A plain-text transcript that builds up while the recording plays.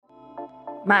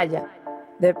Maya,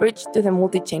 the bridge to the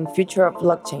multi-chain future of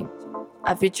blockchain,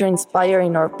 a future inspired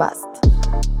in our past.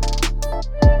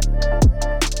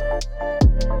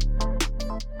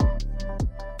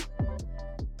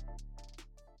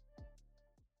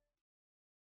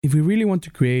 If we really want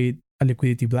to create a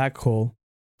liquidity black hole,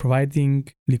 providing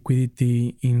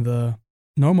liquidity in the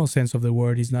normal sense of the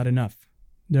word is not enough.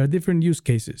 There are different use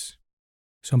cases.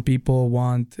 Some people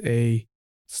want a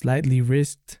slightly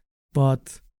risked,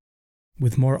 but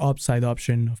with more upside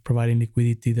option of providing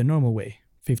liquidity the normal way,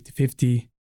 50-50,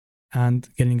 and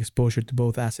getting exposure to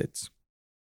both assets.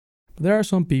 But there are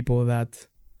some people that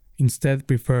instead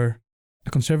prefer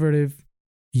a conservative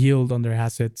yield on their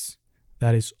assets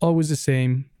that is always the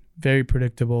same, very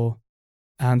predictable,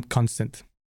 and constant.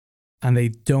 And they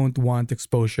don't want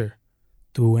exposure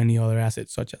to any other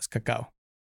assets such as cacao.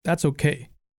 That's okay.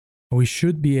 We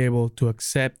should be able to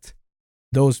accept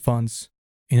those funds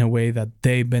in a way that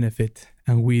they benefit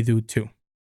and we do too.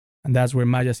 And that's where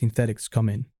Maya Synthetics come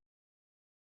in.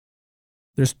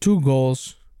 There's two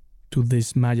goals to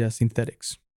this Maya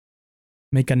Synthetics.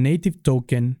 Make a native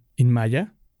token in Maya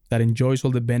that enjoys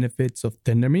all the benefits of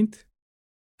Tendermint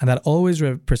and that always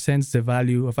represents the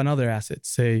value of another asset,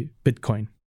 say Bitcoin.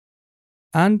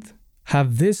 And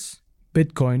have this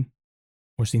Bitcoin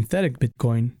or synthetic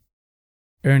Bitcoin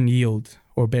earn yield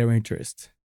or bear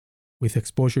interest with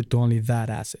exposure to only that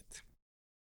asset.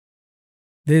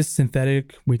 This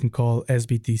synthetic we can call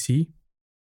SBTC,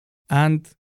 and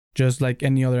just like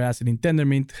any other asset in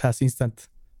Tendermint, has instant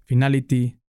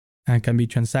finality and can be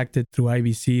transacted through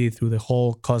IBC through the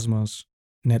whole Cosmos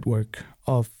network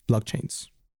of blockchains.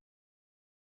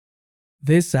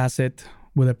 This asset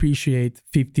will appreciate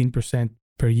 15%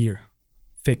 per year,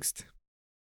 fixed.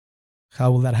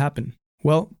 How will that happen?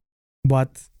 Well,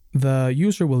 what the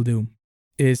user will do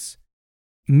is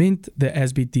mint the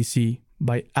SBTC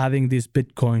by adding this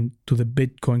Bitcoin to the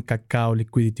Bitcoin Cacao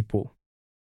liquidity pool.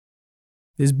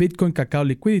 This Bitcoin Cacao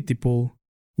liquidity pool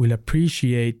will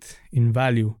appreciate in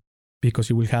value because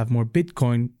it will have more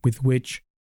Bitcoin with which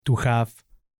to have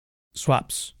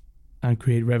swaps and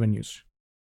create revenues,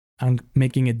 and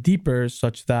making it deeper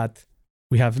such that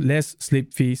we have less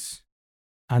slip fees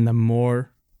and a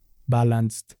more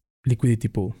balanced liquidity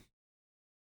pool.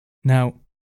 Now,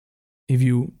 if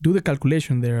you do the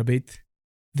calculation there a bit,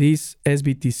 this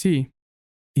SBTC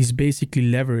is basically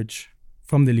leverage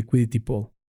from the liquidity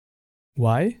pool.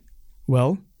 Why?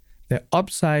 Well, the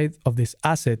upside of this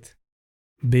asset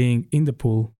being in the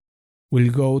pool will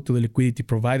go to the liquidity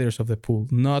providers of the pool,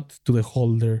 not to the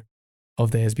holder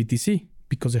of the SBTC,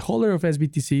 because the holder of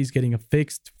SBTC is getting a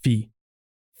fixed fee,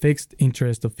 fixed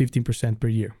interest of 15% per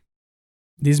year.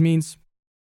 This means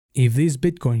if this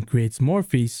Bitcoin creates more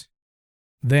fees,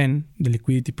 then the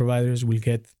liquidity providers will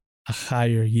get a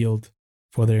higher yield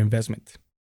for their investment.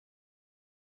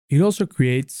 It also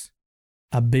creates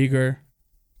a bigger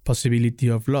possibility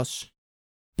of loss.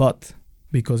 But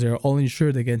because they are all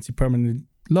insured against impermanent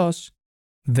loss,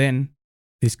 then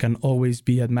this can always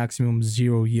be at maximum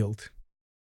zero yield.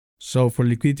 So for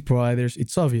liquidity providers,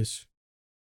 it's obvious.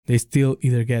 They still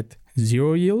either get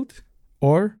zero yield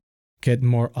or get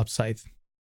more upside.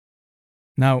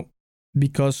 Now,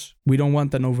 because we don't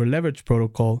want an over-leveraged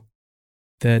protocol,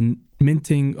 the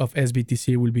minting of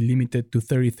SBTC will be limited to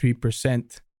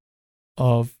 33%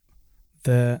 of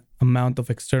the amount of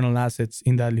external assets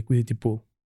in that liquidity pool.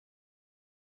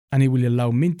 And it will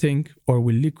allow minting or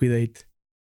will liquidate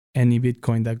any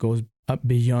Bitcoin that goes up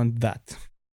beyond that.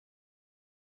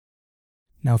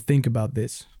 Now think about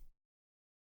this.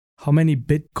 How many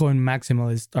Bitcoin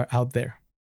maximalists are out there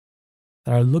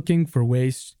that are looking for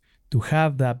ways to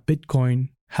have that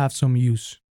Bitcoin have some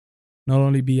use, not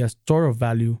only be a store of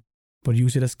value, but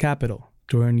use it as capital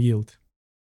to earn yield?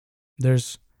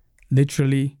 There's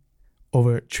literally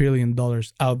over $1 trillion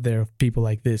out there of people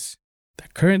like this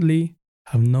that currently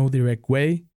have no direct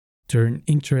way to earn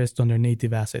interest on their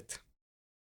native asset.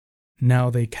 Now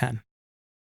they can.